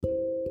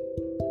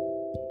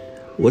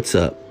What's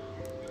up?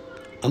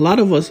 A lot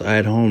of us are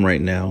at home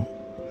right now,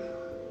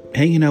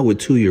 hanging out with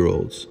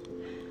 2-year-olds.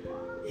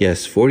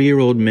 Yes,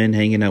 40-year-old men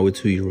hanging out with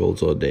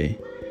 2-year-olds all day.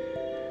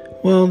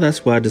 Well,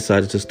 that's why I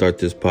decided to start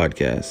this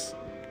podcast.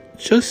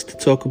 Just to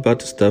talk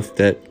about the stuff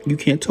that you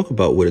can't talk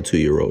about with a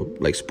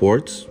 2-year-old, like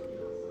sports,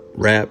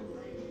 rap,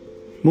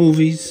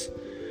 movies,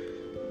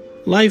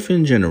 life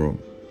in general.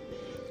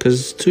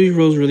 Because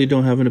 2-year-olds really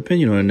don't have an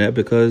opinion on that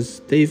because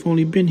they've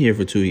only been here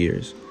for 2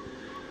 years.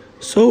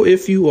 So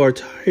if you are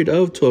tired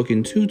of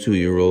talking to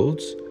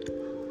 2-year-olds,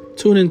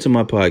 tune into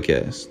my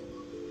podcast.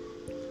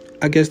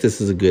 I guess this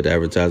is a good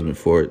advertisement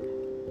for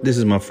it. This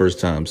is my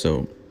first time,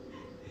 so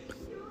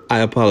I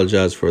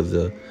apologize for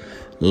the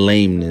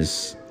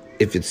lameness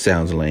if it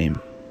sounds lame.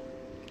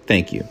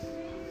 Thank you.